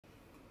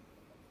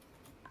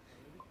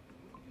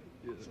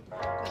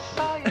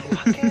Saw you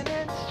walking in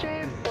the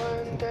street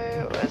one day.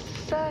 It was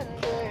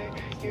Sunday.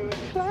 You were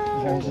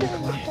flying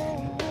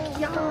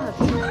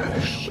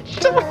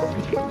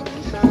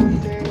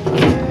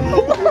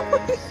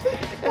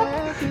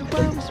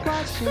everyone was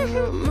watching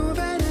you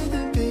moving in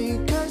the beat,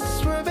 cause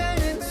swerving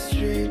in the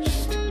street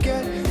just to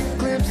get a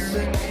glimpse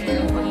of you.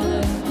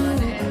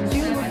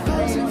 You were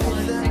posing for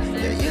them,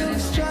 yeah, you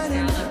was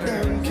trying to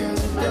them,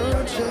 cause I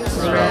know just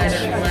Red,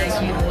 like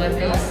you what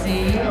they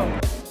see.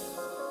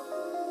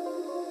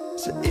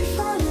 So if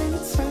I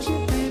never touch you,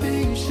 baby,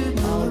 you should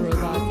know I'm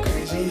going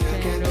crazy. I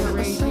can't help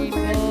myself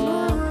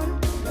anymore.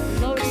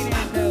 Loading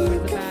and nose, the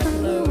back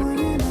load.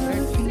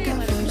 They're stealing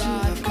a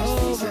shot over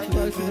close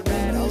to the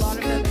red. A lot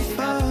of them ending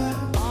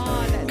up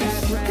on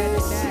that red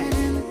net.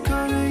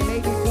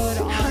 Making good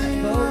on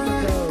both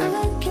of those.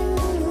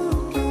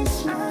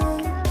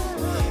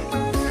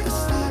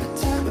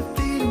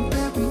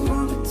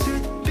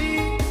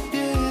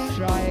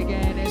 Try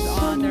again is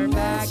on their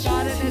back.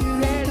 Got an assist from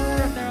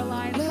their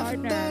alliance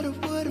partner.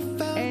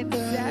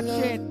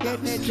 Inception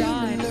getting it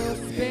done.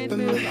 Spin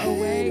move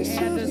away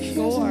and the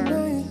score.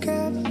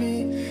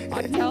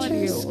 I'm telling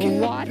you,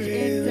 watch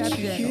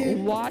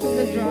Inception. Watch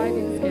the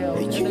driving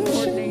skills and the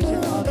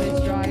coordination of his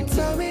drive.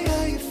 Tell me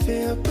how you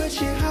feel,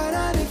 put your heart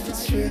out if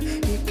it's real.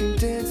 You can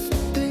dance the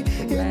thing.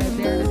 Red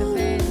there to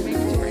defend,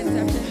 making sure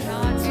Inception's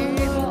not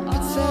able.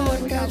 Oh,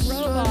 and we got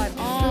Robot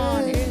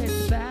on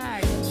his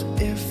back.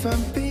 If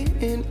I'm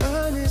being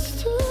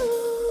honest too.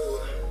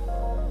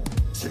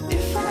 So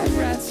if I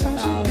Rest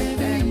out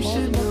and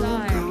multiple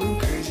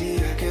times. crazy,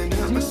 I can't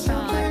help Do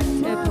myself not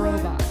tip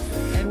Robot.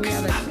 And we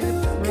have a tip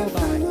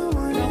Robot.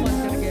 Someone's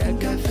gonna get a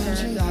good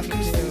turn off you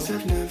too.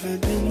 I've never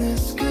been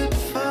this good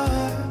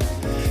before.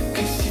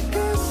 Cause you're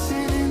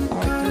dancing in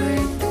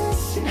the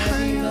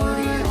Heavy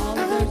loading all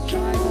of those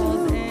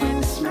triangles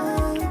in. Seeing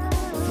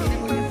if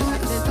we can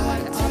flip this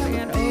one up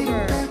and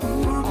over.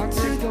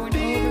 Archer's going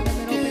over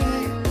the middle bit.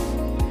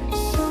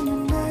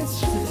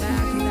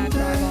 Smashing that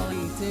tribal.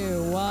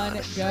 2, 1,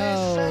 go.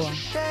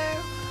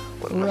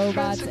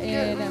 Robots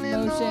in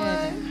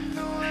motion.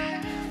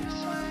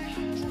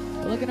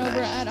 Looking over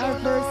at our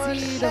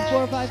first seed of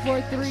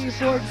 4543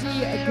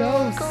 4G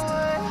Ghost.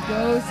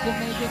 Ghost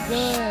making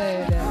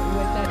good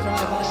with that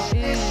drive ball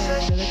in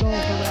the goal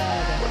for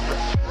red.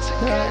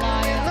 Their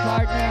alliance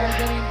partner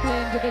getting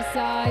pinned to the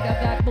side of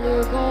that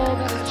blue goal.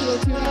 That is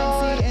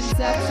 2029C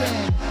Inception.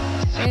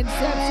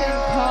 Inception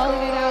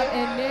calling it out.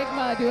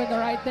 Enigma doing the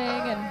right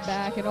thing and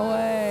backing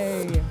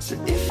away.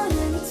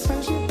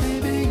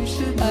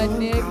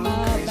 Enigma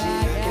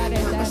back at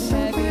it. That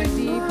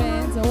heavy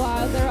defense.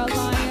 While their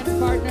alliance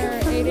partner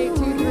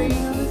 8823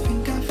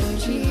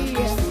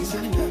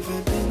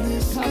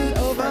 comes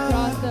over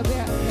across the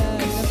barrier.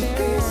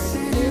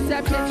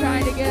 Inception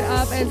trying to get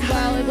up as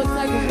well. It looks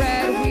like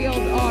red wheels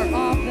are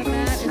off the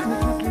mat as we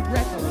come to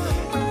Reckless.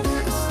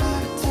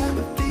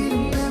 Please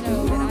know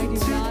that I do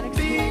not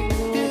explain the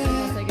rules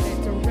unless I get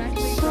it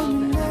directly from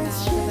the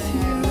mouth of the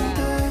head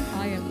ref. I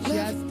am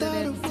just an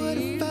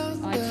MC.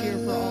 I cheer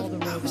for all the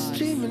robots.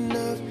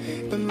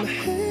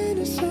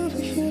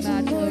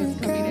 Match loads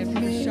coming in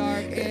from the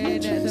Shark in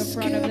the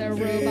front of their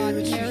robot,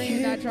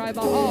 carrying that tri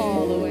ball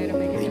all the way to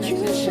make a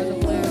connection for the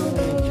blue.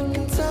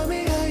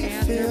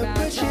 Answer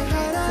back from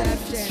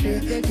Inception.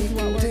 This is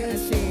what we're going to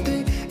see. We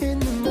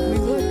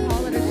would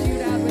call it a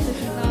shootout, but this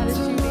is not a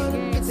shooting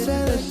game. This is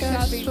a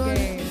shoving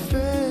game.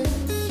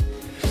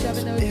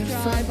 Shoving those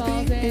tri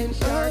balls in.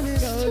 Shark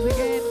goes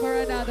again for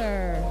another.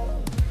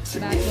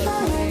 Match loads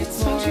coming in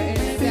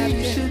for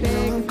Inception.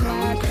 Big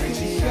flash.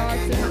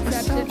 Sharks and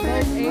Inception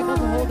both able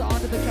to hold on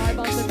to the tri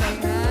balls that they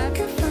have.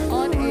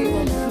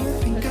 Unable to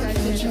keep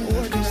possession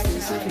or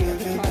directionality of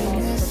the tri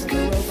balls from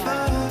the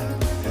robot.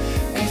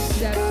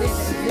 Inception is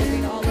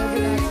zipping all over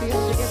that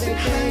field to get a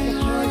big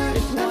push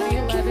to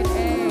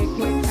 2011A.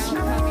 Quick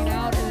count coming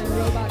out and then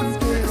robot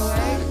screwed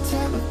away.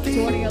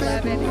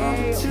 2011A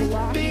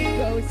blocking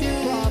Ghost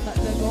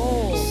from the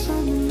goal.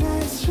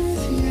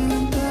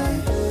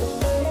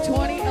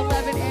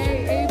 2011A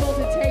able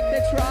to take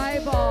the tri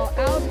ball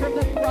out from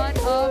the front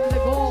of the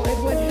goal. It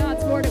was not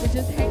scored, it was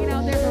just hanging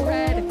out there for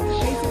red.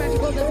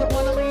 Asymmetrical doesn't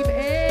want to leave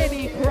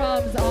any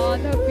crumbs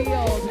on the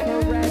field for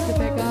red to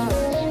pick up.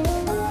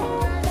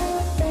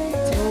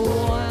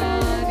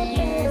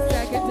 20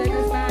 seconds in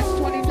this match,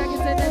 20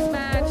 seconds in this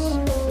match.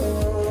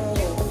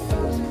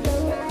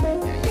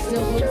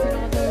 Still losing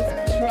on those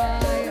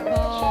tri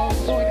balls,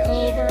 going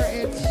over.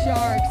 It's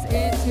Sharks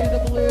into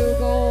the blue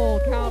goal.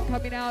 Count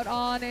coming out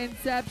on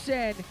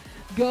Inception.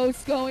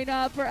 Ghost going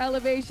up for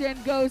elevation.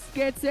 Ghost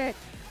gets it.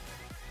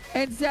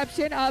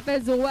 Inception up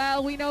as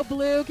well. We know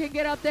blue can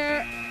get up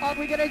there. Are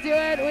we gonna do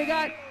it? We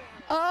got,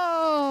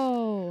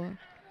 oh!